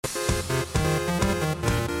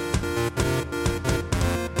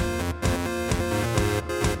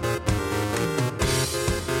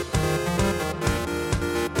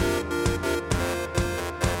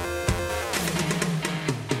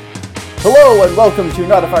Hello and welcome to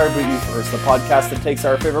Not If I Reboot You First, the podcast that takes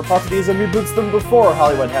our favorite properties and reboots them before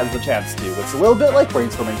Hollywood has the chance to. It's a little bit like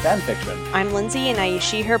brainstorming fanfiction. I'm Lindsay and I use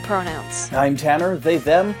she, her pronouns. I'm Tanner, they,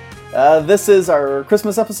 them. This is our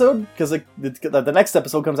Christmas episode, because the next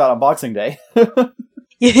episode comes out on Boxing Day.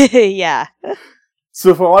 Yeah. So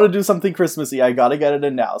if I want to do something Christmassy, I gotta get it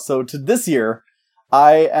in now. So to this year,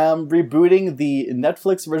 I am rebooting the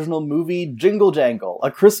Netflix original movie Jingle Jangle, A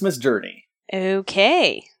Christmas Journey.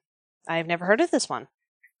 Okay. I've never heard of this one.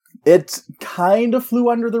 It kind of flew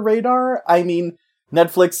under the radar. I mean,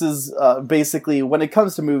 Netflix is basically, when it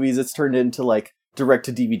comes to movies, it's turned into like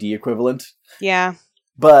direct-to-DVD equivalent. Yeah.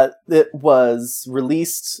 But it was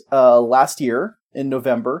released last year in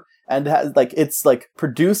November, and it's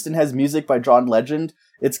produced and has music by John Legend.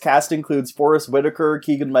 Its cast includes Forrest Whitaker,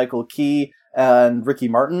 Keegan-Michael Key, and Ricky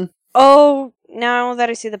Martin. Oh, now that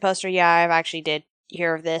I see the poster, yeah, I've actually did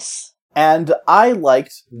hear of this. And I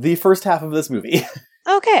liked the first half of this movie.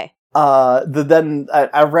 Okay. Then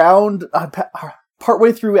around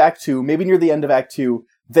partway through Act 2, maybe near the end of Act 2,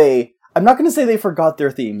 I'm not going to say they forgot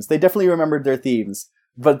their themes. They definitely remembered their themes.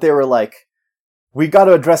 But they were like, we got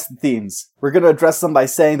to address the themes. We're going to address them by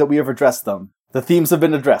saying that we have addressed them. The themes have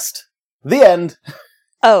been addressed. The end.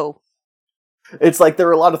 Oh. It's like there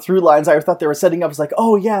were a lot of through lines I thought they were setting up as like,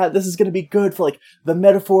 oh yeah, this is going to be good for like the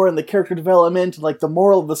metaphor and the character development and like the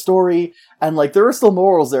moral of the story. And like there are still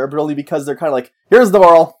morals there, but only because they're kind of like, here's the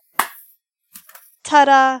moral.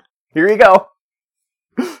 Ta-da. Here you go.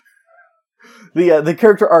 The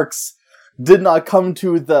character arcs did not come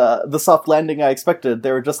to the soft landing I expected.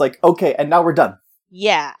 They were just like, okay, and now we're done.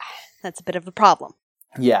 Yeah, that's a bit of a problem.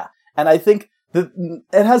 Yeah, and I think that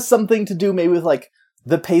it has something to do maybe with like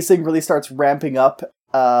the pacing really starts ramping up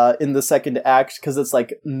in the second act, because it's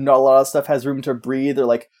like not a lot of stuff has room to breathe. They're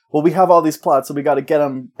like, well, we have all these plots, so we got to get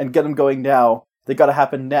them going now. They got to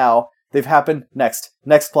happen now. They've happened. Next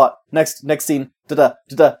plot, next scene. Da da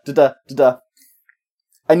da da da da.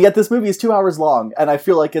 And yet this movie is 2 hours long, and I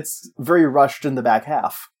feel like it's very rushed in the back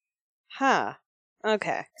half. Huh.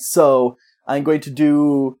 Okay. So I'm going to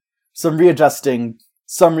do some readjusting,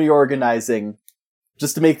 some reorganizing,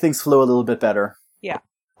 just to make things flow a little bit better. Yeah.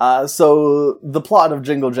 So the plot of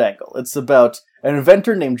Jingle Jangle. It's about an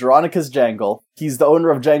inventor named Jeronicus Jangle. He's the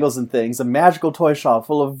owner of Jangles and Things, a magical toy shop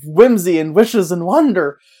full of whimsy and wishes and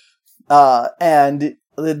wonder. And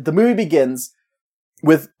the movie begins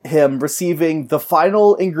with him receiving the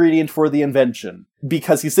final ingredient for the invention,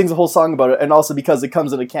 because he sings a whole song about it, and also because it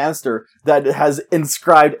comes in a canister that has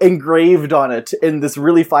engraved on it in this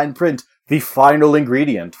really fine print, the final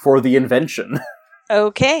ingredient for the invention.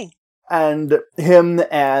 Okay. And him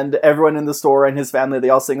and everyone in the store and his family, they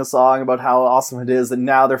all sing a song about how awesome it is, and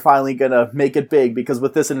now they're finally gonna make it big, because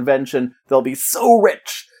with this invention, they'll be so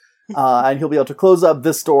rich. And he'll be able to close up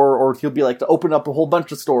this store, or he'll be like to open up a whole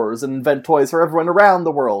bunch of stores and invent toys for everyone around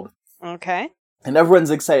the world. Okay. And everyone's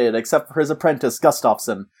excited, except for his apprentice,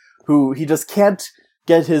 Gustafsson, who he just can't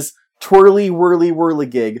get his twirly, whirly,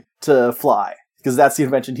 whirligig to fly, because that's the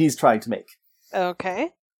invention he's trying to make.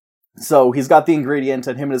 Okay. So he's got the ingredient,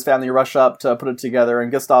 and him and his family rush up to put it together,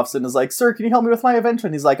 and Gustafsson is like, "Sir, can you help me with my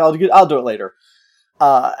invention?" He's like, I'll do it later.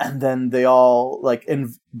 And then they all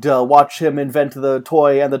watch him invent the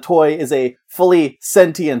toy, and the toy is a fully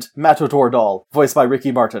sentient Matador doll, voiced by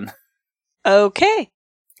Ricky Martin. Okay.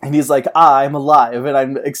 And he's like, I'm alive, and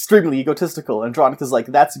I'm extremely egotistical. And Veronica's like,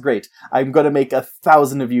 that's great. I'm going to make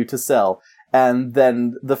 1,000 of you to sell. And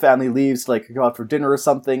then the family leaves to go out for dinner or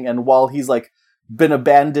something, and while he's been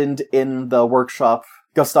abandoned in the workshop,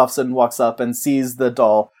 Gustafsson walks up and sees the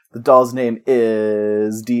doll. The doll's name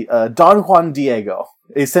is Don Juan Diego,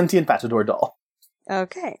 a sentient Matador doll.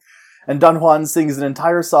 Okay. And Don Juan sings an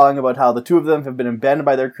entire song about how the two of them have been abandoned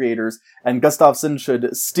by their creators, and Gustafsson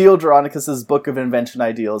should steal Jeronicus's book of invention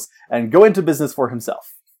ideals and go into business for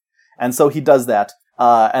himself. And so he does that.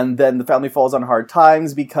 And then the family falls on hard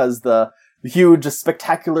times because the huge,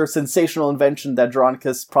 spectacular, sensational invention that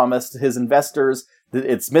Jeronicus promised his investors,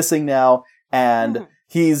 it's missing now, and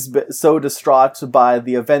he's so distraught by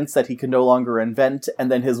the events that he can no longer invent,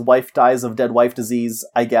 and then his wife dies of dead wife disease,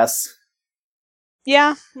 I guess.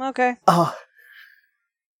 Yeah, okay.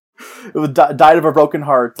 It died of a broken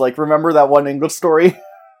heart. Remember that one English story?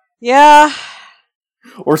 Yeah.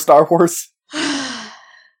 Or Star Wars?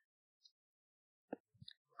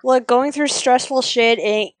 Look, going through stressful shit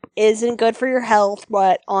isn't good for your health,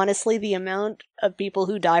 but honestly, the amount of people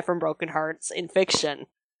who die from broken hearts in fiction.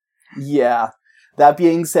 Yeah. That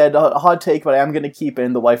being said, a hot take, but I am going to keep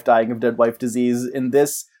in the wife dying of dead wife disease in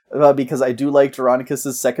this, because I do like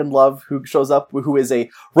Jeronicus' second love, who shows up, who is a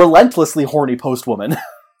relentlessly horny postwoman.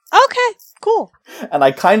 Okay, cool. And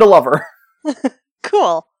I kind of love her.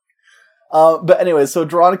 Cool. But anyway, so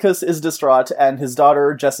Doronicus is distraught, and his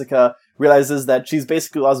daughter, Jessica, realizes that she's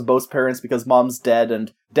basically lost both parents because mom's dead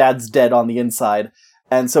and dad's dead on the inside.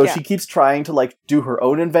 And so she keeps trying to, like, do her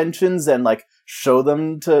own inventions and, like, show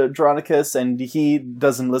them to Doronicus, and he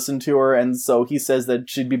doesn't listen to her, and so he says that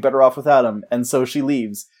she'd be better off without him. And so she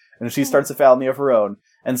leaves, and she starts a family of her own.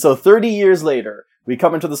 And so 30 years later, we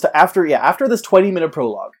come into this, after this 20-minute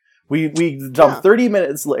prologue, we jump 30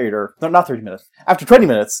 minutes later, no, not 30 minutes, after 20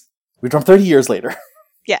 minutes, we jump 30 years later.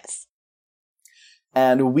 Yes.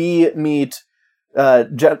 And we meet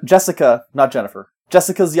Jessica, not Jennifer,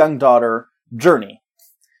 Jessica's young daughter, Journey.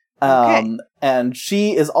 And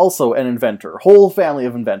she is also an inventor, whole family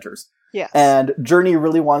of inventors. Yes. And Journey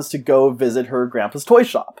really wants to go visit her grandpa's toy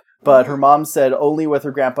shop. But her mom said only with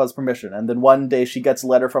her grandpa's permission. And then one day she gets a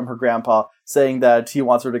letter from her grandpa saying that he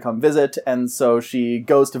wants her to come visit. And so she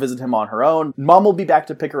goes to visit him on her own. Mom will be back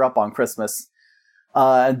to pick her up on Christmas.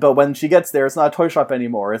 But when she gets there, it's not a toy shop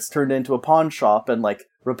anymore. It's turned into a pawn shop and, like,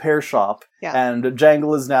 repair shop. Yeah. And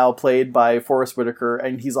Jangle is now played by Forrest Whitaker,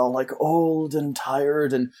 and he's all, like, old and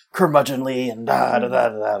tired and curmudgeonly and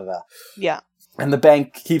da-da-da-da-da-da. Yeah. And the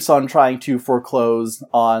bank keeps on trying to foreclose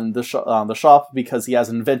on the shop because he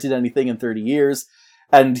hasn't invented anything in 30 years.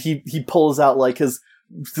 And he pulls out, like, his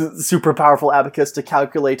super powerful abacus to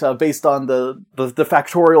calculate based on the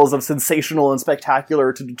factorials of sensational and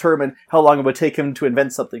spectacular to determine how long it would take him to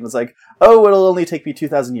invent something. It's like, oh, it'll only take me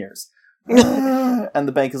 2,000 years. And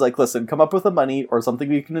the bank is like, listen, come up with the money or something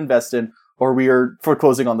we can invest in, or we are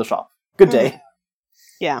foreclosing on the shop. Good day.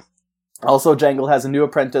 Yeah. Also, Jangle has a new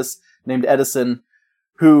apprentice named Edison,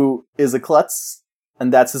 who is a klutz,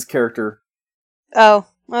 and that's his character. Oh,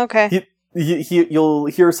 okay. You'll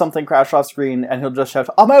hear something crash off screen, and he'll just shout,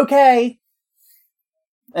 "I'm okay!"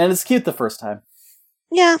 And it's cute the first time.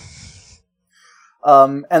 Yeah.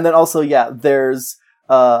 And then also, there's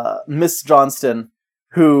Miss Johnston,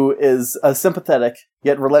 who is a sympathetic,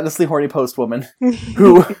 yet relentlessly horny postwoman,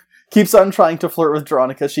 who keeps on trying to flirt with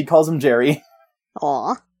Veronica. She calls him Jerry.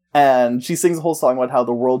 Aw. And she sings a whole song about how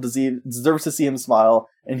the world deserves to see him smile,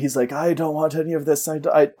 and he's like, I don't want any of this,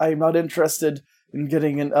 I'm not interested in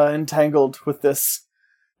getting entangled with this.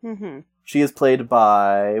 Mm-hmm. She is played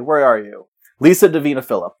by, where are you? Lisa Davina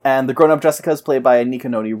Phillip. And the grown-up Jessica is played by Anika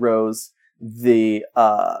Noni Rose. The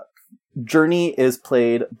Journey is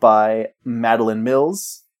played by Madeline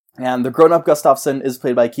Mills. And the grown-up Gustafsson is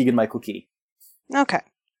played by Keegan-Michael Key. Okay.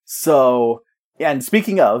 So, and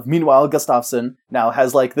speaking of, meanwhile, Gustafsson now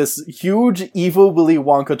has, like, this huge evil Willy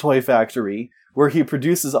Wonka toy factory where he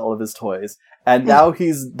produces all of his toys. And now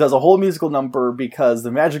does a whole musical number because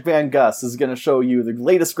the Magic Man Gus is going to show you the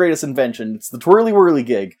latest, greatest invention. It's the Twirly Whirly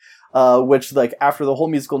gig, which, like, after the whole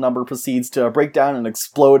musical number proceeds to break down and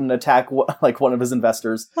explode and attack, one of his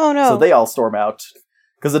investors. Oh, no. So they all storm out.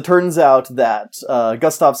 Because it turns out that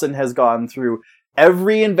Gustafsson has gone through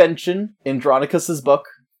every invention in Doronicus's book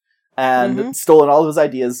and stolen all of his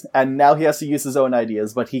ideas, and now he has to use his own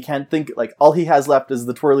ideas, but he can't think, like, all he has left is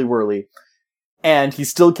the Twirly Whirly, and he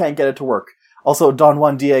still can't get it to work. Also, Don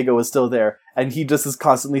Juan Diego is still there, and he just is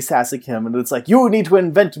constantly sassing him, and it's like, you need to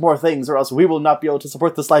invent more things, or else we will not be able to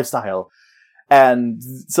support this lifestyle. And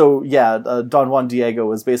so, Don Juan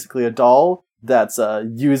Diego is basically a doll that's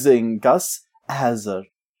using Gus as a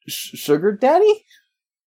sugar daddy?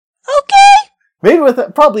 Okay! Maybe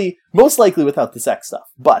probably, most likely without the sex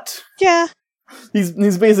stuff, but... Yeah.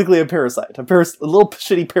 He's basically a parasite, a little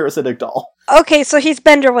shitty parasitic doll. Okay, so he's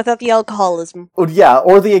Bender without the alcoholism. Oh, yeah,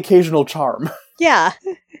 or the occasional charm. Yeah.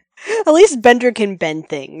 At least Bender can bend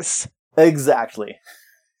things. Exactly.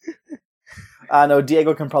 No,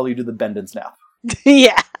 Diego can probably do the bend and snap.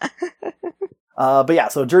 Yeah. But yeah,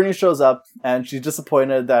 so Journey shows up, and she's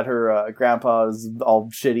disappointed that her grandpa is all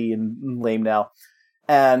shitty and lame now.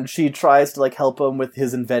 And she tries to, like, help him with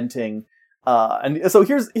his inventing. And so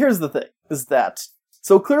here's the thing, is that,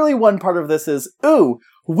 so clearly one part of this is, ooh,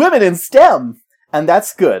 women in STEM! And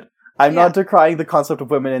that's good. I'm not decrying the concept of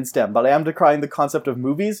women in STEM, but I am decrying the concept of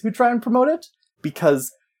movies who try and promote it,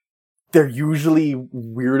 because they're usually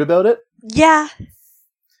weird about it. Yeah.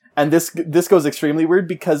 And this goes extremely weird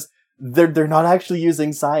because they're not actually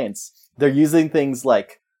using science. They're using things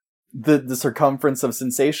like the circumference of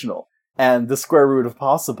sensational and the square root of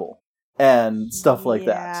possible and stuff like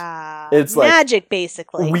that. It's like magic,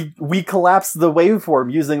 basically. We collapse the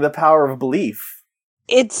waveform using the power of belief.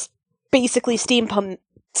 It's basically steampunk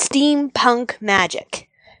magic.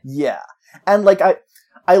 Yeah. And like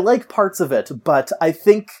I like parts of it, but I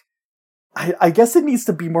think I guess it needs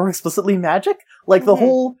to be more explicitly magic. Like the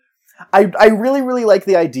whole I really, really like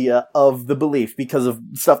the idea of the belief because of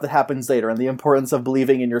stuff that happens later and the importance of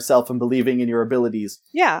believing in yourself and believing in your abilities.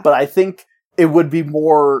 Yeah. But I think it would be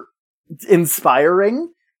more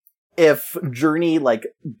inspiring if Journey, like,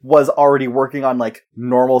 was already working on, like,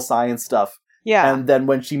 normal science stuff. Yeah. And then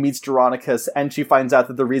when she meets Dronacus and she finds out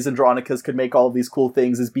that the reason Dronacus could make all of these cool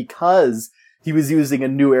things is because he was using a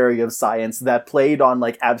new area of science that played on,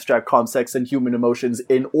 like, abstract concepts and human emotions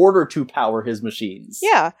in order to power his machines.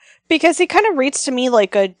 Yeah, because he kind of reads to me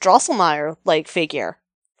like a Drosselmeyer-like figure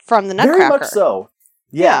from the Nutcracker. Very much so.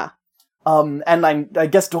 Yeah. And I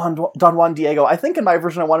guess Don Juan Diego, I think in my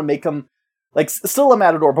version I want to make him, like, still a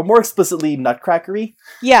matador, but more explicitly Nutcrackery.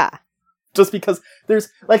 Yeah. Just because there's,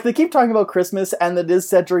 like, they keep talking about Christmas, and it is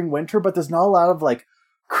set during winter, but there's not a lot of, like,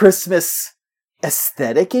 Christmas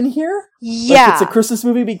aesthetic in here. Yeah. Like, it's a Christmas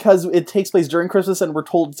movie because it takes place during Christmas and we're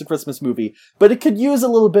told it's a Christmas movie. But it could use a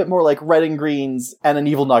little bit more, like, red and greens and an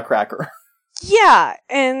evil Nutcracker. Yeah,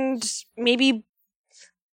 and maybe,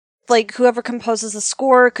 like, whoever composes the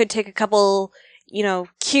score could take a couple,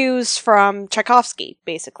 cues from Tchaikovsky,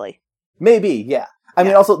 basically. Maybe, yeah. I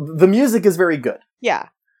mean, also, the music is very good. Yeah.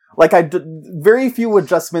 Like, I did very few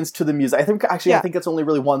adjustments to the music. I think it's only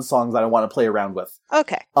really one song that I want to play around with.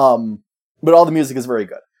 Okay. But all the music is very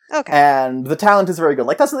good. Okay. And the talent is very good.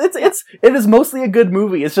 Like, it is mostly a good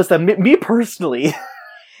movie. It's just that me personally,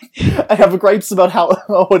 I have gripes about how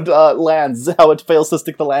it lands, how it fails to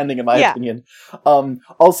stick the landing, in my opinion.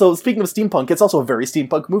 Also, speaking of steampunk, it's also a very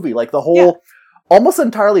steampunk movie. Like, the whole, almost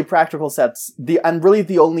entirely practical sets, and really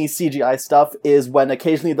the only CGI stuff is when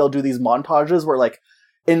occasionally they'll do these montages where, like,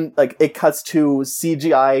 it cuts to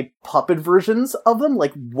CGI puppet versions of them,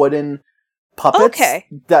 like wooden puppets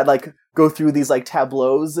that, like, go through these, like,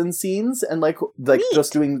 tableaus and scenes and, like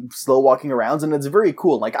just doing slow walking arounds, and it's very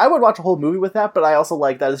cool. Like, I would watch a whole movie with that, but I also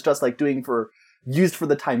like that it's just, like, used for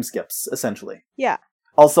the time skips, essentially. Yeah.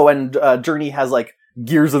 Also, and Journey has, like,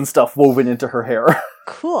 gears and stuff woven into her hair.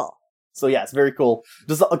 Cool. So yeah, it's very cool.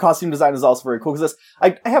 Just the costume design is also very cool, because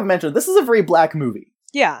I haven't mentioned, this is a very black movie.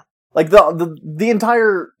 Yeah. Like, the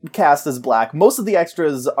entire cast is black. Most of the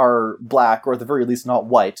extras are black, or at the very least not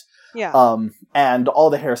white. Yeah. And all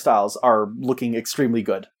the hairstyles are looking extremely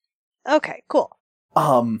good. Okay, cool.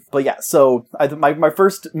 But yeah, so my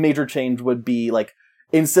first major change would be, like,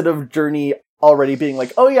 instead of Journey already being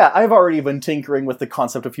like, oh yeah, I've already been tinkering with the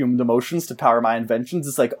concept of human emotions to power my inventions,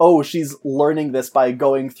 it's like, oh, she's learning this by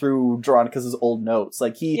going through Dronacus' old notes.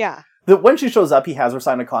 Like, when she shows up, he has her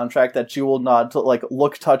sign a contract that she will not, like,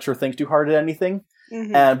 look, touch, or think too hard at anything.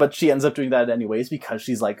 Mm-hmm. But she ends up doing that anyways because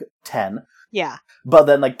she's, like, 10. Yeah. But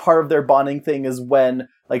then, like, part of their bonding thing is when,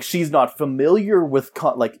 like, she's not familiar with,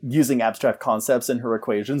 like, using abstract concepts in her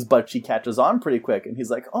equations, but she catches on pretty quick. And he's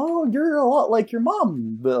like, oh, you're a lot like your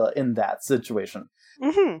mom in that situation.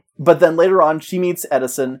 Mm-hmm. But then later on, she meets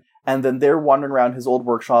Edison, and then they're wandering around his old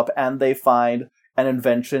workshop, and they find an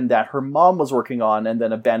invention that her mom was working on and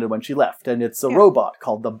then abandoned when she left. And it's a robot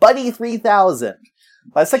called the Buddy 3000.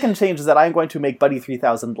 My second change is that I'm going to make Buddy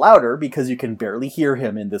 3000 louder because you can barely hear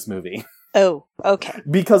him in this movie. Oh, okay.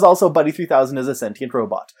 Because also Buddy 3000 is a sentient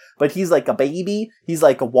robot. But he's like a baby, he's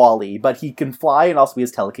like a Wall-E, but he can fly and also he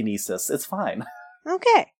has telekinesis. It's fine.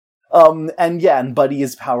 Okay. And Buddy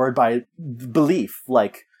is powered by belief.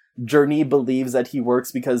 Like, Journey believes that he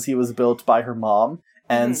works because he was built by her mom,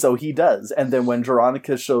 and so he does. And then when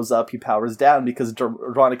Dronacus shows up, he powers down because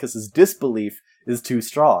Dronacus' disbelief is too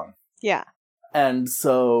strong. Yeah. And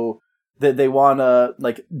so they want to,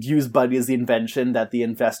 like, use Buddy as the invention that the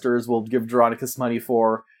investors will give Dronacus money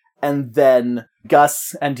for. And then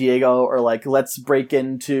Gus and Diego are like, let's break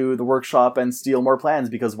into the workshop and steal more plans,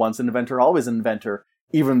 because once an inventor, always an inventor.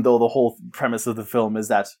 Even though the whole premise of the film is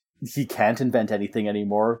that he can't invent anything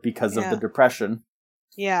anymore because of the Depression.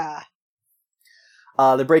 Yeah.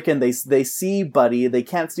 They break in, they see Buddy, they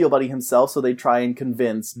can't steal Buddy himself, so they try and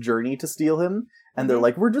convince Journey to steal him. And they're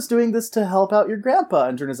like, we're just doing this to help out your grandpa.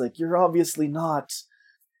 And Journey's like, you're obviously not.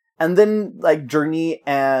 And then, like, Journey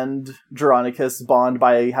and Dronacus bond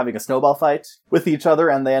by having a snowball fight with each other,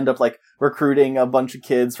 and they end up, like, recruiting a bunch of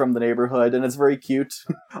kids from the neighborhood, and it's very cute.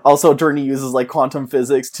 Also, Journey uses, like, quantum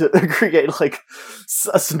physics to create, like,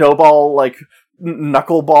 a snowball, like,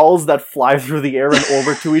 knuckleballs that fly through the air and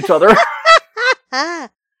over to each other.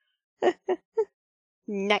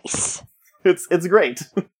 Nice. It's great.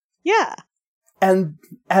 Yeah. And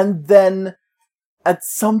then, at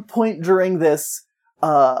some point during this,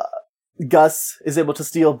 Gus is able to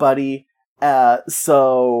steal Buddy,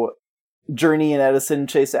 so Journey and Edison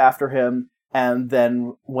chase after him, and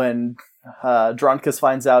then when Dronacus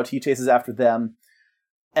finds out, he chases after them,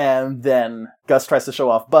 and then Gus tries to show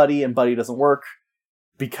off Buddy, and Buddy doesn't work,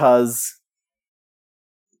 because...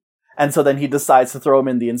 And so then he decides to throw him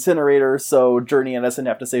in the incinerator, so Journey and Edison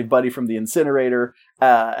have to save Buddy from the incinerator,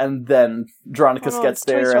 and then Veronicus gets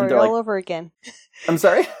there, Toy Story and they're all like... over again. I'm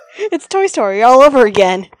sorry? It's Toy Story all over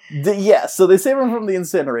again. Yeah, so they save him from the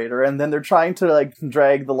incinerator, and then they're trying to, like,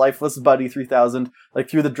 drag the lifeless Buddy 3000, like,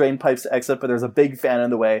 through the drain pipes to exit, but there's a big fan in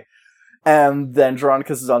the way. And then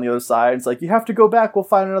Veronicus is on the other side, it's like, you have to go back, we'll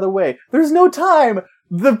find another way. There's no time!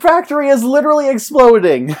 The factory is literally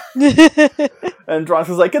exploding! And Veronicus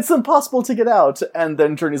is like, it's impossible to get out. And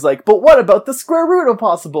then Journey's like, but what about the square root of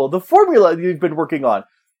possible? The formula you've been working on.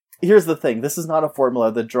 Here's the thing, this is not a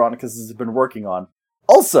formula that Veronicus has been working on.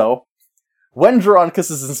 Also, when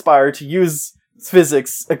Veronicus is inspired to use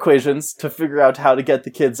physics equations to figure out how to get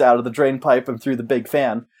the kids out of the drain pipe and through the big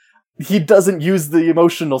fan, he doesn't use the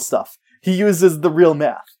emotional stuff. He uses the real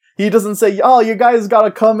math. He doesn't say, oh, you guys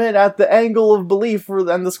gotta come in at the angle of belief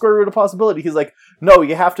and the square root of possibility. He's like, no,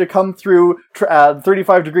 you have to come through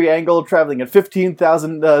 35-degree angle traveling at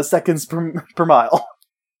 15,000 seconds per mile.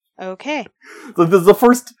 Okay. So this is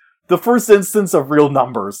the first instance of real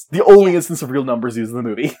numbers. The only instance of real numbers used in the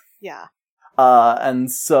movie. Yeah.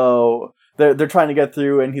 And so they're trying to get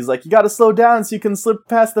through, and he's like, you gotta slow down so you can slip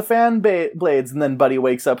past the fan blades. And then Buddy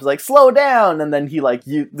wakes up, he's like, slow down! And then he, like,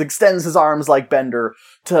 extends his arms like Bender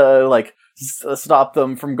to, like, stop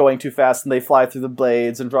them from going too fast, and they fly through the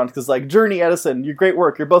blades, and Veronica's like, Journey, Edison, you great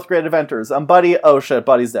work, you're both great inventors. Buddy, oh shit,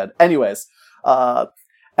 Buddy's dead. Anyways,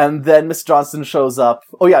 and then Miss Johnston shows up.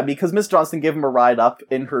 Oh yeah, because Miss Johnston gave him a ride up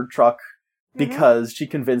in her truck, because she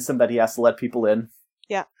convinced him that he has to let people in.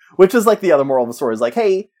 Yeah. Which is, like, the other moral of the story, is like,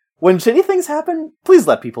 hey, when shitty things happen, please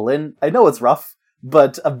let people in. I know it's rough,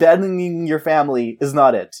 but abandoning your family is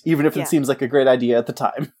not it, even if it seems like a great idea at the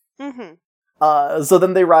time. Mm-hmm. So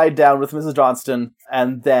then they ride down with Mrs. Johnston,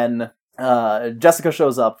 and then Jessica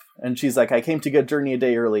shows up, and she's like, I came to get Journey a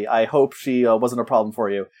day early. I hope she wasn't a problem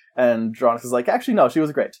for you. And Veronica's like, actually, no, she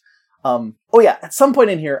was great. Oh yeah, at some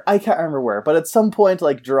point in here, I can't remember where, but at some point,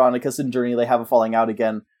 like, Veronicus and Journey, they have a falling out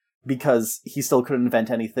again, because he still couldn't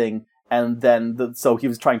invent anything. And then, so he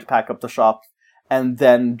was trying to pack up the shop. And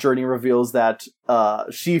then Journey reveals that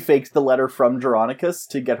she faked the letter from Veronicus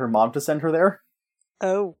to get her mom to send her there.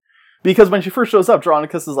 Oh. Because when she first shows up,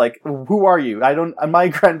 Veronicus is like, who are you? My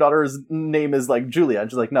granddaughter's name is, like, Julia.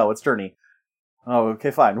 And she's like, no, it's Journey. Oh,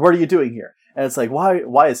 okay, fine. What are you doing here? And it's like,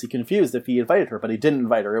 why is he confused if he invited her? But he didn't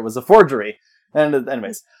invite her. It was a forgery. And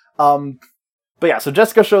anyways, but yeah, so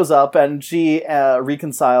Jessica shows up, and she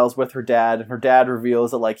reconciles with her dad, and her dad reveals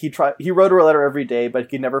that, like, he wrote her a letter every day, but he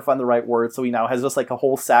could never find the right word, so he now has just, like, a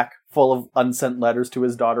whole sack full of unsent letters to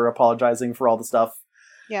his daughter apologizing for all the stuff.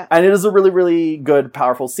 Yeah. And it is a really, really good,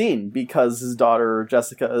 powerful scene, because his daughter,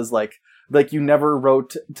 Jessica, is like, you never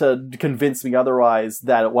wrote to convince me otherwise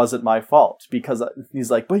that it wasn't my fault. Because he's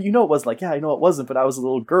like, but you know it wasn't. Like, yeah, I know it wasn't, but I was a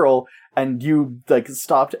little girl, and you, like,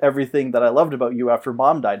 stopped everything that I loved about you after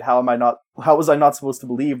Mom died. How was I not supposed to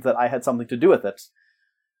believe that I had something to do with it?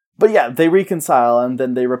 But yeah, they reconcile, and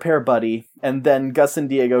then they repair Buddy, and then Gus and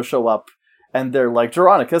Diego show up, and they're like,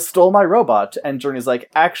 Veronicus stole my robot. And Journey's like,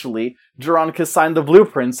 actually, Veronicus signed the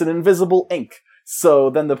blueprints in invisible ink. So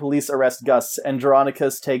then the police arrest Gus, and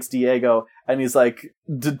Veronicus takes Diego, and he's like,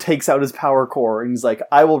 takes out his power core, and he's like,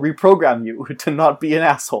 I will reprogram you to not be an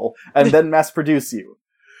asshole, and then mass produce you.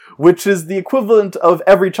 Which is the equivalent of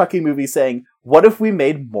every Chucky movie saying, what if we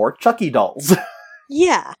made more Chucky dolls?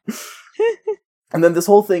 Yeah. And then this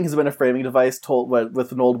whole thing has been a framing device told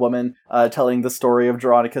with an old woman telling the story of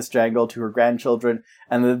Veronicus Jangle to her grandchildren,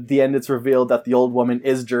 and at the end it's revealed that the old woman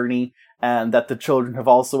is Journey, and that the children have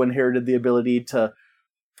also inherited the ability to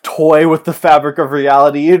toy with the fabric of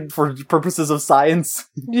reality for purposes of science.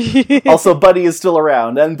 Also, Buddy is still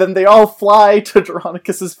around, and then they all fly to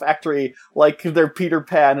Veronicus's factory like they're Peter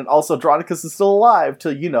Pan, and also Veronicus is still alive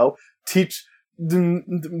to, teach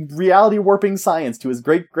reality warping science to his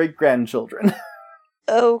great-great-grandchildren.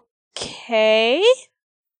 Okay.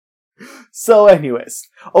 So anyways.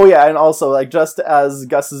 Oh yeah, and also, like, just as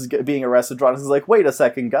Gus is being arrested, Veronicus is like, wait a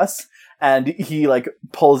second, Gus. And he, like,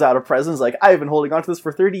 pulls out a present, like, I've been holding on to this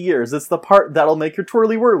for 30 years. It's the part that'll make your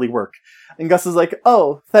twirly-whirly work. And Gus is like,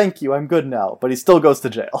 oh, thank you, I'm good now. But he still goes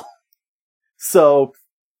to jail. So,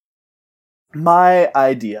 my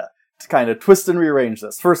idea to kind of twist and rearrange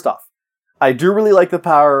this. First off, I do really like the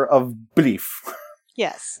power of belief.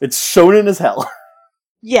 Yes. It's shonen as hell.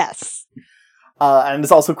 Yes. And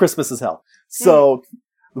it's also Christmas as hell. So,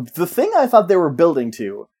 the thing I thought they were building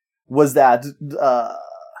to was that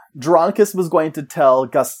Veronicus was going to tell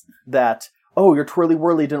Gus that, oh, your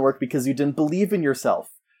twirly-whirly didn't work because you didn't believe in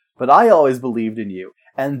yourself. But I always believed in you.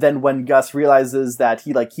 And then when Gus realizes that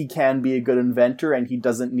he can be a good inventor and he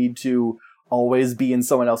doesn't need to always be in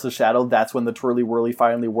someone else's shadow, that's when the twirly whirly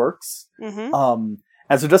finally works. Mm-hmm.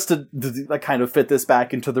 And so just to kind of fit this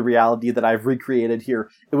back into the reality that I've recreated here,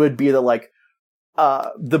 it would be that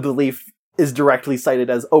the belief is directly cited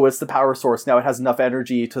as, oh, it's the power source, now it has enough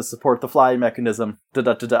energy to support the flying mechanism,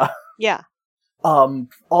 da-da-da-da. Yeah.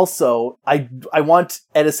 Also, I want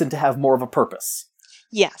Edison to have more of a purpose.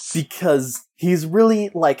 Yes. Because he's really,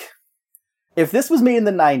 if this was made in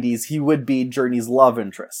the 90s, he would be Journey's love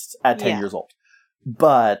interest at 10 years old.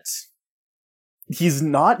 But he's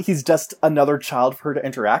not. He's just another child for her to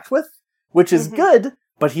interact with, which is good,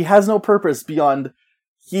 but he has no purpose beyond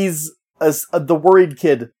he's the worried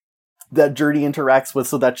kid that Journey interacts with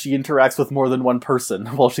so that she interacts with more than one person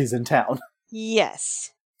while she's in town.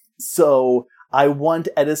 Yes. So I want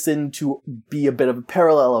Edison to be a bit of a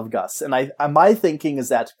parallel of Gus. And my thinking is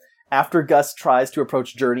that after Gus tries to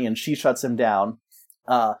approach Journey and she shuts him down,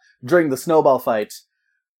 during the snowball fight,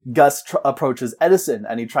 Gus approaches Edison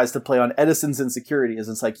and he tries to play on Edison's insecurities.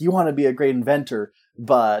 It's like, you want to be a great inventor,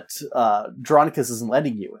 but Dronicus isn't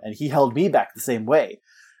letting you, and he held me back the same way.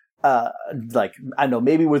 I don't know,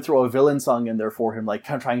 maybe we'd throw a villain song in there for him,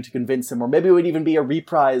 trying to convince him, or maybe it would even be a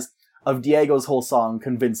reprise of Diego's whole song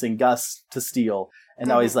convincing Gus to steal. And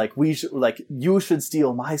now he's like, you should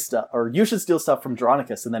steal my stuff, or you should steal stuff from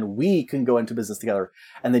Dronicus, and then we can go into business together,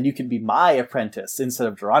 and then you can be my apprentice instead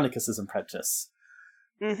of Dronicus's apprentice.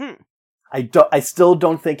 Mm-hmm. I still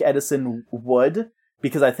don't think Edison would,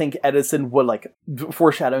 because I think Edison would,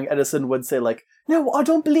 foreshadowing, Edison would say, no, I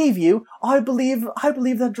don't believe you. I believe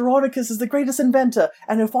that Dronicus is the greatest inventor,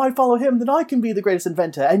 and if I follow him, then I can be the greatest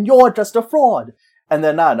inventor, and you're just a fraud. And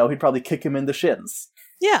then, no, he'd probably kick him in the shins.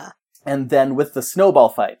 Yeah. And then with the snowball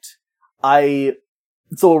fight,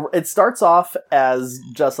 so it starts off as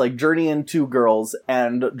just, Journey and 2 girls,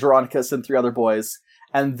 and Dronicus and 3 other boys,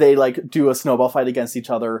 and they, do a snowball fight against each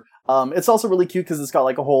other. It's also really cute because it's got,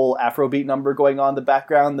 a whole Afrobeat number going on in the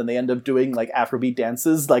background, and they end up doing, Afrobeat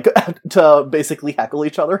dances, to basically heckle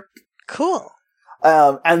each other. Cool.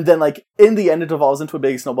 And then, in the end, it evolves into a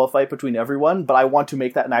big snowball fight between everyone, but I want to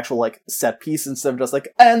make that an actual, set piece instead of just,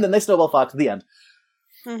 and then they snowball fight to the end.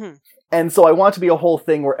 Mm-hmm. And so I want it to be a whole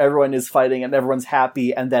thing where everyone is fighting and everyone's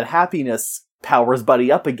happy, and that happiness powers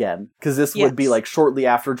Buddy up again. Because this would be, shortly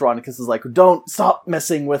after Dronicus is don't stop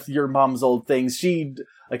messing with your mom's old things. She,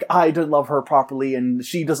 I didn't love her properly, and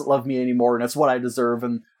she doesn't love me anymore, and it's what I deserve,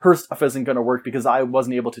 and her stuff isn't going to work because I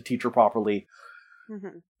wasn't able to teach her properly.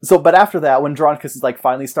 Mm-hmm. So, but after that, when Dronicus is,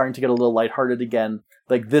 finally starting to get a little lighthearted again,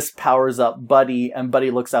 this powers up Buddy, and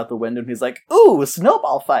Buddy looks out the window, and he's like, ooh, a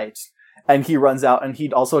snowball fight! And he runs out, and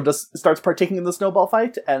he also just starts partaking in the snowball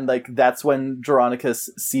fight, and, that's when Dronicus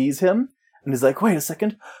sees him, and he's like, wait a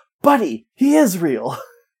second, Buddy, he is real!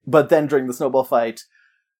 But then during the snowball fight,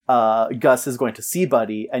 Gus is going to see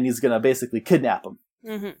Buddy, and he's gonna basically kidnap him.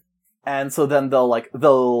 Mm-hmm. And so then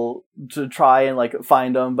they'll try and,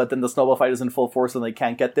 find him, but then the snowball fight is in full force, and they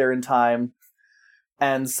can't get there in time.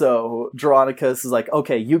 And so Dronicus is like,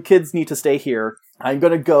 okay, you kids need to stay here. I'm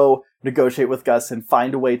gonna go negotiate with Gus and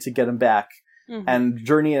find a way to get him back. Mm-hmm. And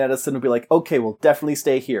Journey and Edison will be like, okay, we'll definitely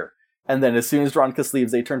stay here. And then as soon as Dronicus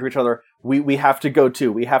leaves, they turn to each other. We have to go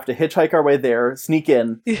too. We have to hitchhike our way there, sneak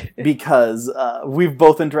in, because we've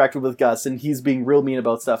both interacted with Gus, and he's being real mean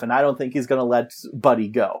about stuff, and I don't think he's gonna let Buddy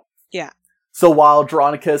go. Yeah. So while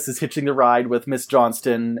Dronicus is hitching the ride with Miss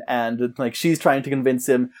Johnston, and she's trying to convince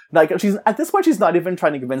him, she's at this point she's not even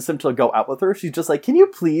trying to convince him to go out with her. She's just like, can you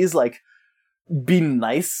please be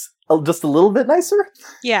nice, just a little bit nicer?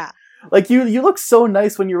 Yeah. You look so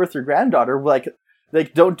nice when you're with your granddaughter.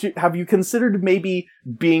 Have you considered maybe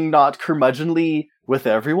being not curmudgeonly with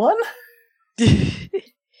everyone?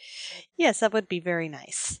 Yes, that would be very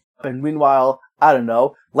nice. And meanwhile, I don't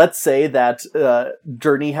know, let's say that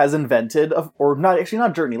Journey has invented,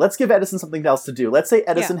 not Journey, let's give Edison something else to do. Let's say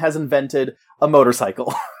Edison has invented a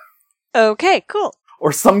motorcycle. Okay, cool.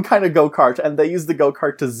 Or some kind of go-kart, and they use the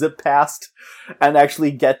go-kart to zip past and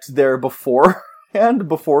actually get there before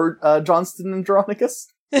Johnston and Dronicus.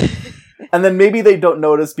 And then maybe they don't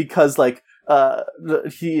notice because,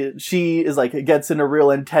 she is, gets in a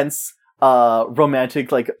real intense romantic,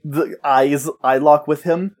 the eye lock with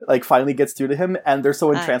him, finally gets through to him, and they're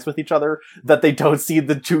so entranced with each other that they don't see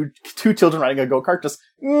the two children riding a go-kart just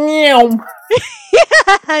meow.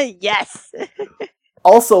 Yes.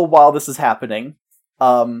 Also, while this is happening,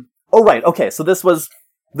 so this was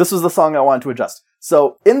the song I wanted to adjust.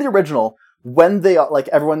 So in the original, when they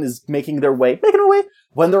everyone is making their way,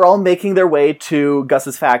 when they're all making their way to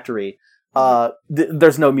Gus's factory,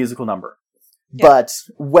 there's no musical number. Yeah. But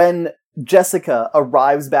when Jessica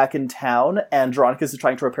arrives back in town and Veronicus is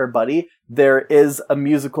trying to repair Buddy, there is a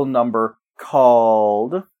musical number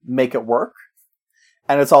called Make It Work.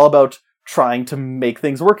 And it's all about trying to make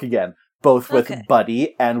things work again, both with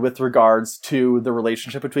Buddy and with regards to the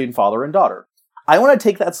relationship between father and daughter. I want to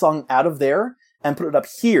take that song out of there and put it up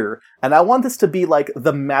here, and I want this to be like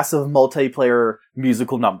the massive multiplayer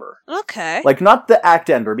musical number. Okay. Like, not the act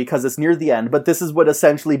ender, because it's near the end, but this would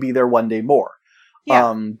essentially be their One Day More.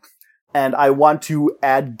 Yeah. And I want to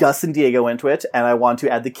add Gus and Diego into it, and I want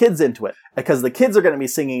to add the kids into it. Because the kids are going to be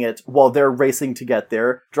singing it while they're racing to get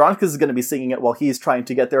there. Dronicus is going to be singing it while he's trying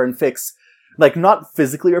to get there and fix, like, not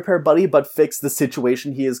physically repair Buddy, but fix the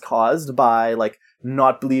situation he has caused by, like,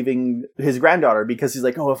 not believing his granddaughter, because he's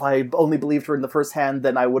like, oh, if I only believed her in the first hand,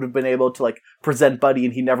 then I would have been able to, like, present Buddy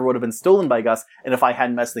and he never would have been stolen by Gus, and if I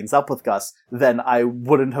hadn't messed things up with Gus, then I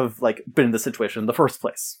wouldn't have, like, been in this situation in the first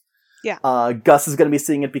place. Yeah. Gus is going to be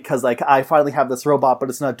seeing it because, like, I finally have this robot, but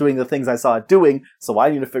it's not doing the things I saw it doing, so I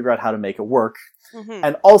need to figure out how to make it work. Mm-hmm.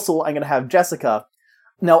 And also, I'm going to have Jessica.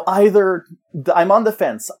 Now, I'm on the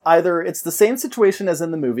fence. Either it's the same situation as in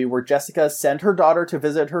the movie, where Jessica sent her daughter to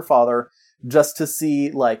visit her father, just to see,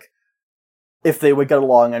 like, if they would get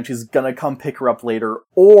along and she's gonna come pick her up later,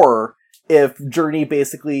 or if Journey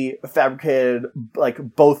basically fabricated,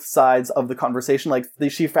 like, both sides of the conversation. Like,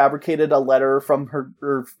 she fabricated a letter from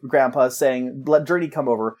her grandpa saying, let Journey come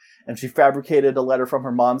over, and she fabricated a letter from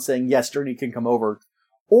her mom saying, yes, Journey can come over.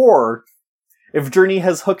 Or if Journey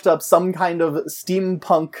has hooked up some kind of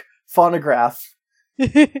steampunk phonograph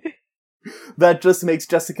that just makes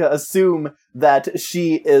Jessica assume that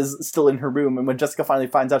she is still in her room, and when Jessica finally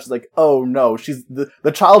finds out, she's like, oh no,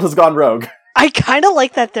 the child has gone rogue. I kind of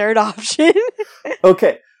like that third option.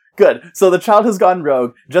 Okay, good. So the child has gone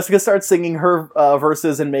rogue. Jessica starts singing her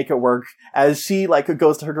verses and Make It Work as she, like,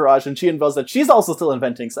 goes to her garage, and she unveils that she's also still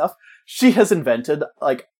inventing stuff. She has invented,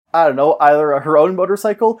 like, I don't know, either her own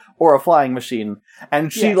motorcycle or a flying machine.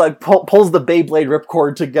 And she, pulls the Beyblade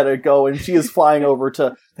ripcord to get it go, and she is flying over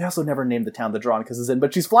to... They also never named the town that Dronicus is in,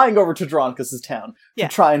 but she's flying over to Dronicus' town to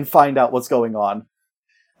try and find out what's going on.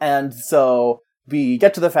 And so we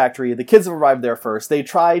get to the factory. The kids have arrived there first. They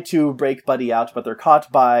try to break Buddy out, but they're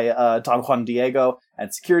caught by Don Juan Diego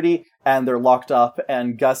and security, and they're locked up,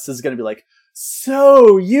 and Gus is going to be like,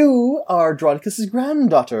 so you are Dronicus'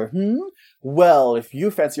 granddaughter, hmm? Well, if you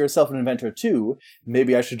fancy yourself an inventor too,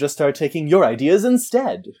 maybe I should just start taking your ideas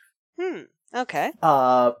instead. Okay.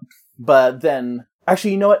 But then...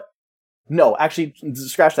 Actually, you know what? No, actually,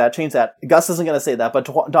 scratch that, change that. Gus isn't going to say that, but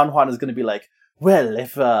Don Juan is going to be like, well,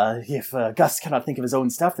 if Gus cannot think of his own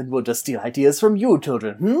stuff, then we'll just steal ideas from you,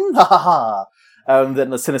 children. Ha ha ha. And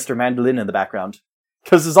then a sinister mandolin in the background.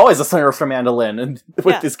 Because there's always a sinister mandolin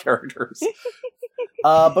with these characters.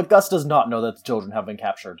 But Gus does not know that the children have been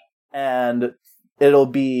captured. And it'll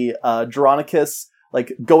be Dronicus,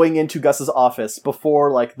 like, going into Gus's office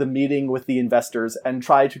before, like, the meeting with the investors and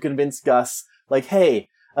try to convince Gus, like, hey,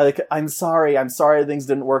 like, I'm sorry things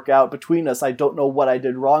didn't work out between us. I don't know what I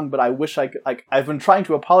did wrong, but I wish I could, like, I've been trying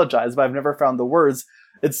to apologize, but I've never found the words.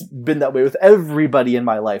 It's been that way with everybody in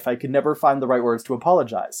my life. I could never find the right words to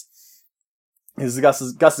apologize. Gus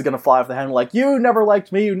is going to fly off the handle like, you never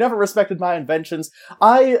liked me, you never respected my inventions,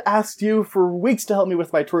 I asked you for weeks to help me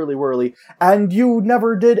with my twirly-whirly, and you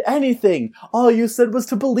never did anything, all you said was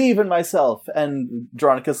to believe in myself. And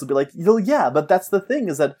Dronicus will be like, well, yeah, but that's the thing,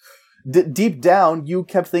 is that deep down, you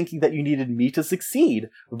kept thinking that you needed me to succeed,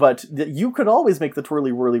 but you could always make the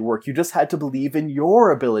twirly-whirly work, you just had to believe in your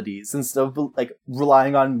abilities, instead of, like,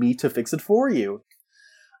 relying on me to fix it for you.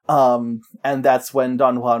 And that's when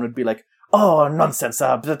Don Juan would be like, oh, nonsense,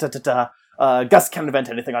 Gus can't invent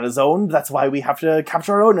anything on his own, that's why we have to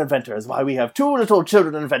capture our own inventors, why we have 2 little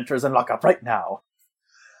children inventors in lockup right now.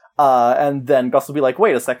 And then Gus will be like,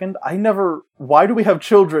 wait a second, why do we have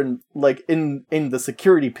children, like, in the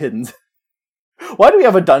security pins? Why do we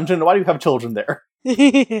have a dungeon? Why do we have children there?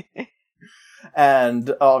 And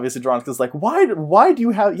obviously Dronicus is like, why do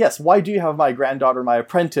you have my granddaughter, my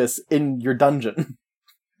apprentice, in your dungeon?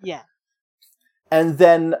 Yeah. And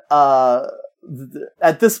then,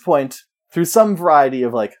 at this point, through some variety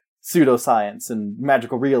of, like, pseudoscience and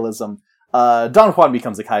magical realism, Don Juan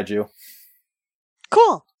becomes a kaiju.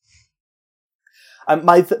 Cool.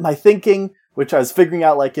 My thinking, which I was figuring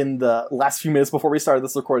out, like, in the last few minutes before we started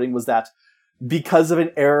this recording, was that because of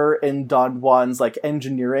an error in Don Juan's, like,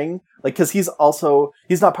 engineering, like, because he's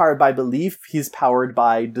not powered by belief, he's powered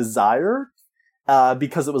by desire,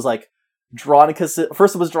 because it was, like, first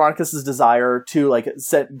it was Dronicus' desire to, like,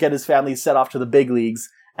 get his family set off to the big leagues,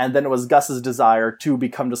 and then it was Gus's desire to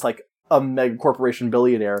become just, like, a mega corporation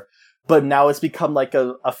billionaire. but now it's become like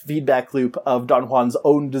a feedback loop of Don Juan's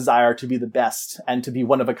own desire to be the best and to be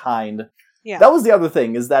one of a kind. Yeah. That was the other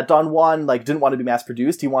thing, is that Don Juan like didn't want to be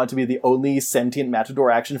mass-produced. He wanted to be the only sentient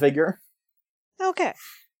Matador action figure. Okay.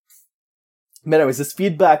 But anyways, this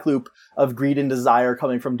feedback loop of greed and desire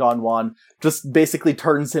coming from Don Juan just basically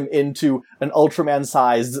turns him into an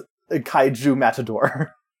Ultraman-sized kaiju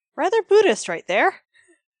Matador. Rather Buddhist right there.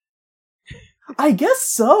 I guess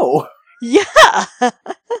so. Yeah!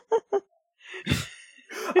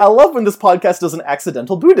 I love when this podcast does an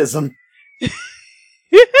accidental Buddhism.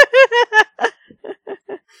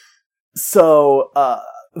 So,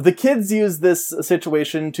 the kids use this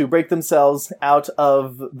situation to break themselves out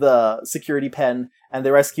of the security pen, and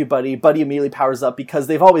they rescue Buddy. Buddy immediately powers up because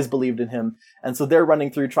they've always believed in him, and so they're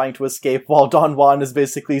running through trying to escape while Don Juan is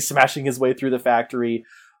basically smashing his way through the factory.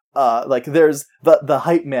 There's the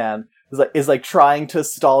hype man is trying to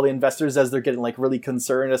stall the investors as they're getting really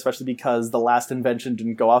concerned, especially because the last invention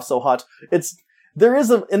didn't go off so hot. In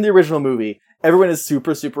the original movie, everyone is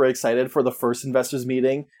super, super excited for the first investors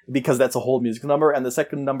meeting because that's a whole musical number, and the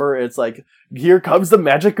second number, it's like, here comes the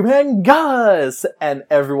Magic Man Gus! And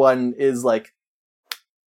everyone is like...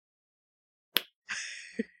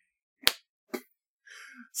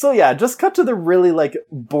 So yeah, just cut to the really,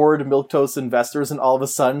 bored milquetoast investors, and all of a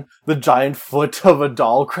sudden, the giant foot of a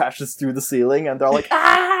doll crashes through the ceiling, and they're like,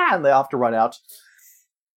 ah! And they have to run out.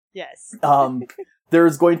 Yes.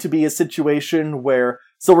 There's going to be a situation where...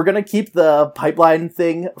 So we're going to keep the pipeline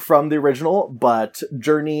thing from the original, but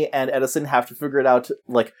Journey and Edison have to figure it out,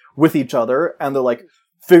 with each other, and they're,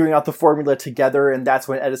 figuring out the formula together, and that's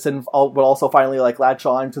when Edison will also finally, latch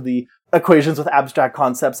on to the equations with abstract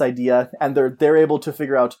concepts idea, and they're able to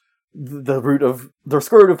figure out the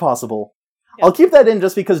square root of possible. Yeah. I'll keep that in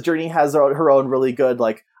just because Journey has her own really good,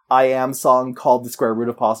 I Am song called the square root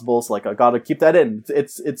of possible, so, I gotta keep that in.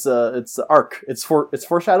 It's arc. It's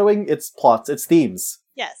foreshadowing, it's plots, it's themes.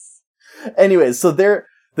 Yes. Anyways, so the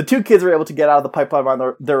two kids are able to get out of the pipeline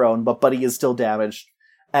on their own, but Buddy is still damaged.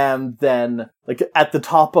 And then, at the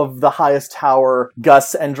top of the highest tower,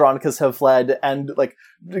 Gus and Andronicus have fled, and,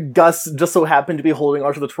 Gus just so happened to be holding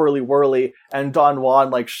onto the twirly whirly, and Don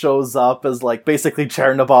Juan, shows up as, basically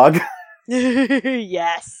Chernabog.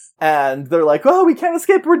 Yes. And they're like, oh, we can't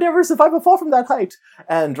escape, we'd never survive a fall from that height.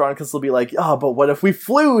 And Andronicus will be like, oh, but what if we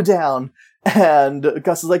flew down? And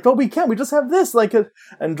Gus is like, but we can't, we just have this, and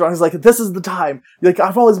Andronicus is like, this is the time.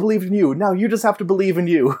 I've always believed in you, now you just have to believe in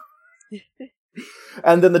you.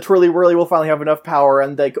 And then the twirly whirly will finally have enough power,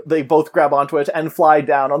 and they both grab onto it and fly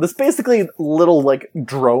down on this basically little,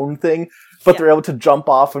 drone thing, but they're able to jump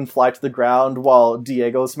off and fly to the ground while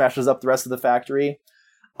Diego smashes up the rest of the factory.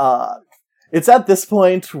 It's at this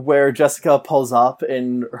point where Jessica pulls up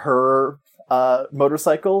in her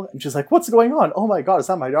motorcycle, and she's like, what's going on? Oh my god, is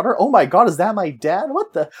that my daughter? Oh my god, is that my dad?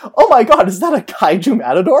 What the? Oh my god, is that a kaiju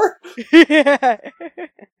matador?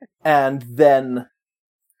 And then...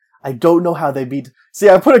 I don't know how they beat... See,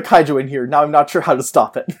 I put a kaiju in here. Now I'm not sure how to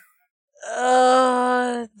stop it.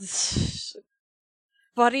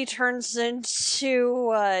 Buddy turns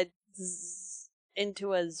into a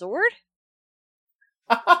Zord?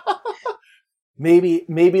 Maybe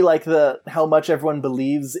how much everyone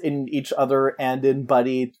believes in each other and in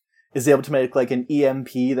Buddy is able to make an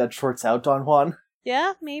EMP that shorts out Don Juan.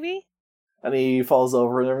 Yeah, maybe. And he falls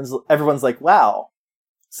over, and everyone's like, wow,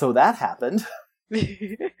 so that happened.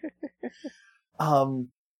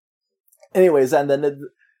 Anyways, and then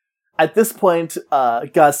at this point,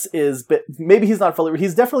 Gus is, maybe he's not fully,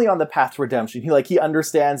 he's definitely on the path to redemption. He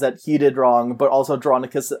understands that he did wrong, but also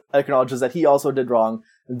Andronicus acknowledges that he also did wrong.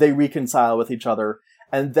 They reconcile with each other.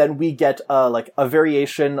 And then we get, a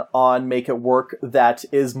variation on Make It Work that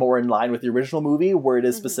is more in line with the original movie, where it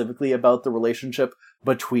is specifically about the relationship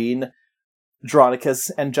between Andronicus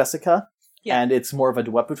and Jessica. Yeah. And it's more of a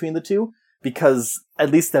duet between the two. Because at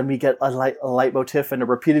least then we get a leitmotif and a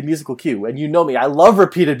repeated musical cue. And you know me, I love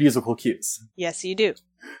repeated musical cues. Yes, you do.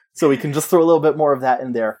 So we can just throw a little bit more of that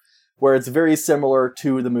in there, where it's very similar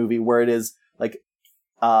to the movie, where it is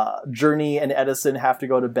Journey and Edison have to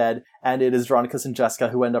go to bed, and it is Andronicus and Jessica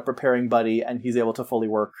who end up preparing Buddy, and he's able to fully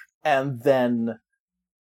work. And then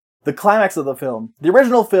the climax of the film. The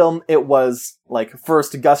original film, it was,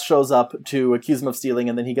 first Gus shows up to accuse him of stealing,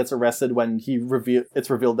 and then he gets arrested when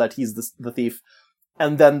it's revealed that he's the thief.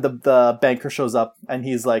 And then the banker shows up, and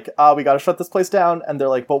he's like, we gotta shut this place down. And they're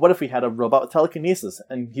like, but what if we had a robot with telekinesis?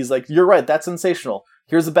 And he's like, you're right, that's sensational.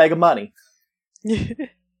 Here's a bag of money.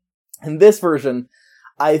 In this version,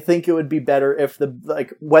 I think it would be better if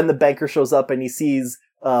when the banker shows up and he sees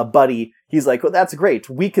Buddy, he's like, well, that's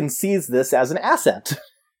great. We can seize this as an asset.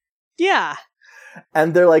 Yeah.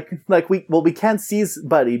 And they're like we can't seize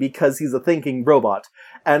Buddy because he's a thinking robot.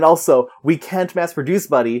 And also, we can't mass produce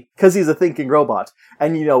Buddy because he's a thinking robot.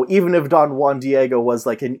 And even if Don Juan Diego was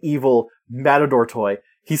like an evil Matador toy,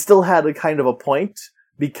 he still had a kind of a point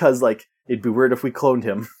because like, it'd be weird if we cloned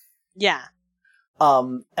him. Yeah.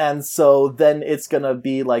 And so then it's gonna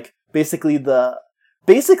be like, basically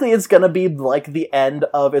it's gonna be like the end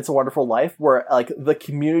of It's a Wonderful Life, where like the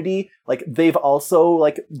community, like they've also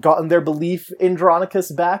like gotten their belief in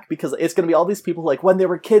Dronicus back, because it's gonna be all these people like when they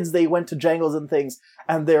were kids they went to Jangles and things,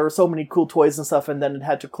 and there were so many cool toys and stuff, and then it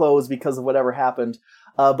had to close because of whatever happened.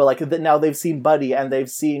 But like now they've seen Buddy, and they've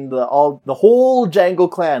seen the whole Jangle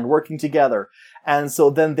clan working together, and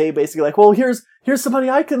so then they basically like, well, here's some money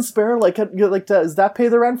I can spare. Like, does that pay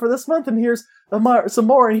the rent for this month? And here's some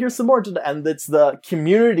more, and here's some more. And it's the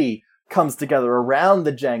community comes together around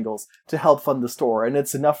the Jangles to help fund the store, and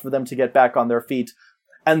it's enough for them to get back on their feet.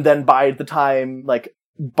 And then by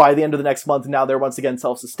the end of the next month, now they're once again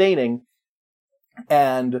self-sustaining.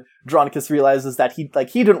 And Dronicus realizes that he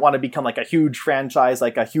didn't want to become like a huge franchise,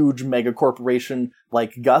 like a huge mega corporation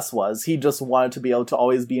like Gus was. He just wanted to be able to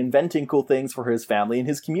always be inventing cool things for his family and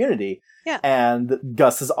his community. Yeah. And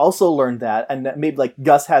Gus has also learned that, and maybe like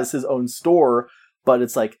Gus has his own store, but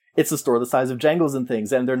it's like, it's a store the size of Jangles and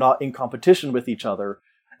things, and they're not in competition with each other.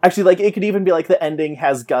 Actually, like, it could even be like the ending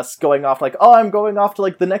has Gus going off like, oh, I'm going off to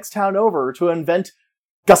like the next town over to invent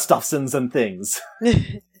Gustafsons and things.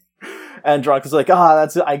 And Dronicus is like,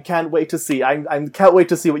 I can't wait to see. I can't wait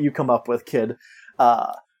to see what you come up with, kid.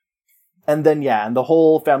 And then, and the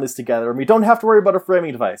whole family's together, and we don't have to worry about a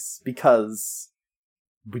framing device, because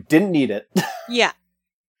we didn't need it. Yeah.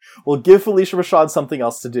 We'll give Felicia Rashad something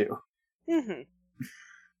else to do. Mm-hmm.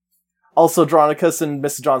 Also, Dronicus and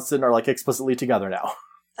Mrs. Johnston are, like, explicitly together now.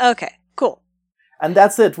 Okay, cool. And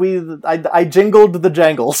that's it. I jingled the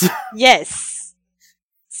jangles. Yes.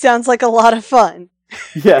 Sounds like a lot of fun.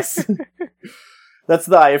 Yes. That's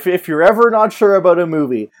if you're ever not sure about a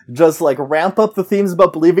movie, just like ramp up the themes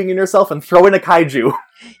about believing in yourself and throw in a kaiju.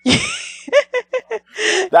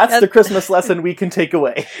 That's the Christmas lesson we can take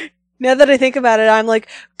away. Now that I think about it, I'm like,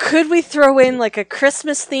 could we throw in like a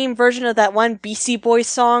Christmas themed version of that one Beastie Boys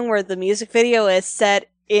song where the music video is set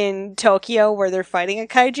in Tokyo where they're fighting a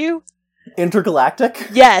kaiju? Intergalactic?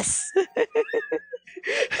 Yes.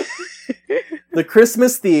 The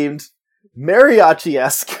Christmas themed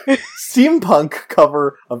mariachi-esque steampunk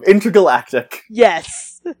cover of Intergalactic.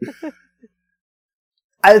 Yes.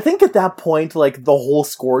 I think at that point, like, the whole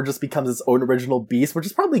score just becomes its own original beast, which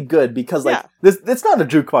is probably good, because, like, it's not a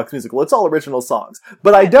jukebox musical, it's all original songs.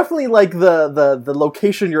 But I definitely like the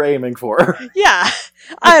location you're aiming for. Yeah.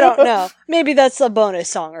 I don't know. Maybe that's a bonus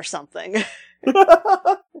song or something.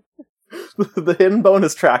 The hidden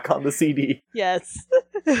bonus track on the CD. Yes.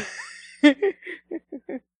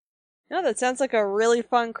 No, that sounds like a really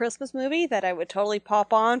fun Christmas movie that I would totally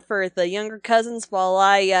pop on for the younger cousins while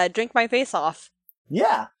I drink my face off.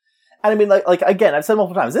 Yeah. And I mean, like again, I've said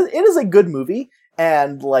multiple times, it is a good movie,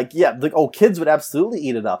 and kids would absolutely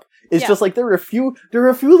eat it up. It's just like there are a few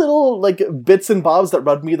little like bits and bobs that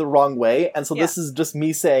rubbed me the wrong way, and so this is just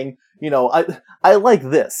me saying, I like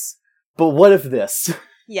this, but what if this?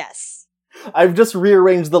 Yes. I've just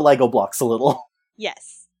rearranged the Lego blocks a little.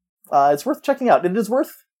 Yes. It's worth checking out. It is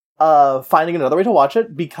worth finding another way to watch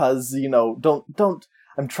it, because, don't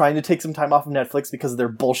I'm trying to take some time off of Netflix because of their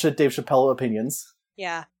bullshit Dave Chappelle opinions.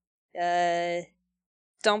 Yeah.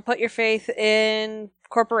 Don't put your faith in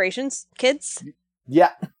corporations, kids.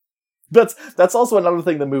 Yeah. That's also another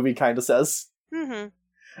thing the movie kind of says. Mm-hmm.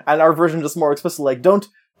 And our version just more explicit, like, don't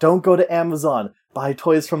go to Amazon. Buy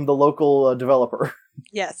toys from the local developer.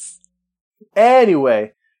 Yes.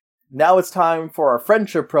 Anyway, now it's time for our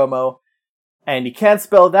friendship promo, and you can't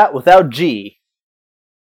spell that without G.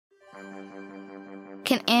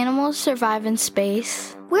 Can animals survive in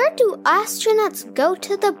space? Where do astronauts go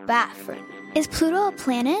to the bathroom? Is Pluto a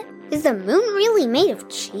planet? Is the moon really made of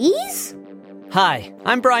cheese? Hi,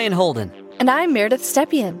 I'm Brian Holden. And I'm Meredith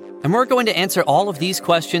Stepien. And we're going to answer all of these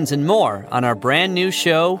questions and more on our brand new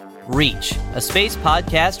show, Reach, a space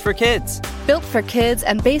podcast for kids. Built for kids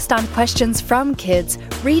and based on questions from kids,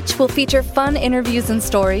 Reach will feature fun interviews and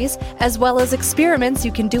stories, as well as experiments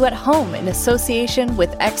you can do at home in association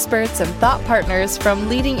with experts and thought partners from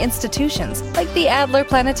leading institutions like the Adler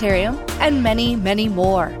Planetarium and many, many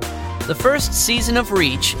more. The first season of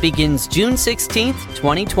Reach begins June 16th,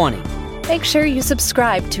 2020. Make sure you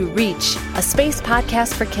subscribe to Reach, a space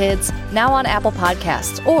podcast for kids, now on Apple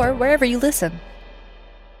Podcasts or wherever you listen.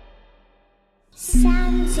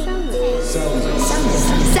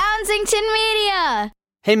 Soundsington Media!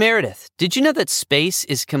 Hey Meredith, did you know that space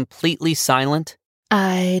is completely silent?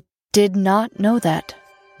 I did not know that.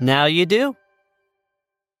 Now you do.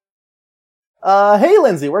 Hey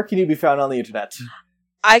Lindsay, where can you be found on the internet?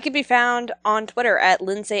 I can be found on Twitter at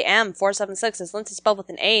LindsayM476. It's Lindsay spelled with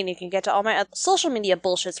an A, and you can get to all my social media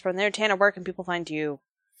bullshits from there. Tanner, where can people find you?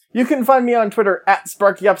 You can find me on Twitter at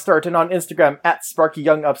SparkyUpstart and on Instagram at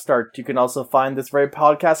SparkyYoungUpstart. You can also find this very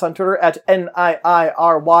podcast on Twitter at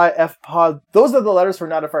NIIRYFPod. Those are the letters for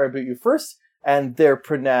Not If I Reboot You First, and they're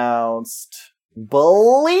pronounced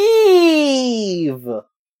believe.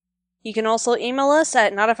 You can also email us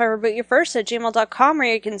at notifirobootyoufirst@gmail.com,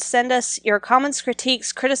 where you can send us your comments,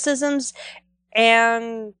 critiques, criticisms,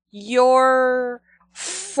 and your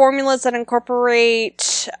formulas that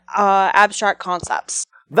incorporate abstract concepts.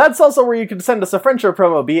 That's also where you can send us a friendship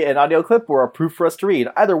promo, be it an audio clip or a proof for us to read.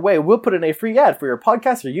 Either way, we'll put in a free ad for your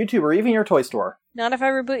podcast, your YouTube, or even your toy store. Not If I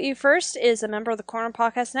Reboot You First is a member of the Corner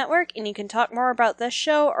Podcast Network, and you can talk more about this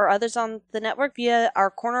show or others on the network via our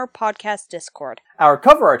Corner Podcast Discord. Our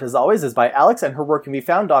cover art, as always, is by Alex, and her work can be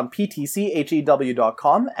found on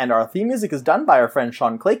ptchew.com, and our theme music is done by our friend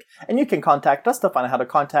Sean Clake, and you can contact us to find out how to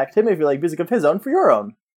contact him if you like music of his own for your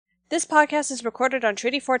own. This podcast is recorded on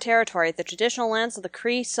Treaty 4 territory, the traditional lands of the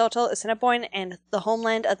Cree, Saulteaux, Assiniboine, and the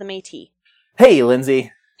homeland of the Métis. Hey,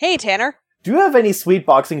 Lindsay. Hey, Tanner. Do you have any sweet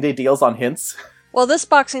Boxing Day deals on hints? Well, this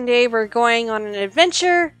Boxing Day, we're going on an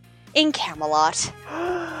adventure in Camelot.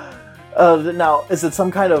 Now, is it some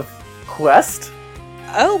kind of quest?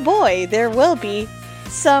 Oh boy, there will be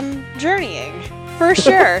some journeying, for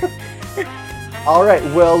sure. Alright,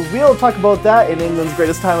 well, we'll talk about that in England's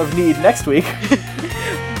Greatest Time of Need next week.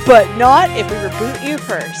 But not if we reboot you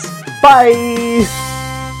first. Bye!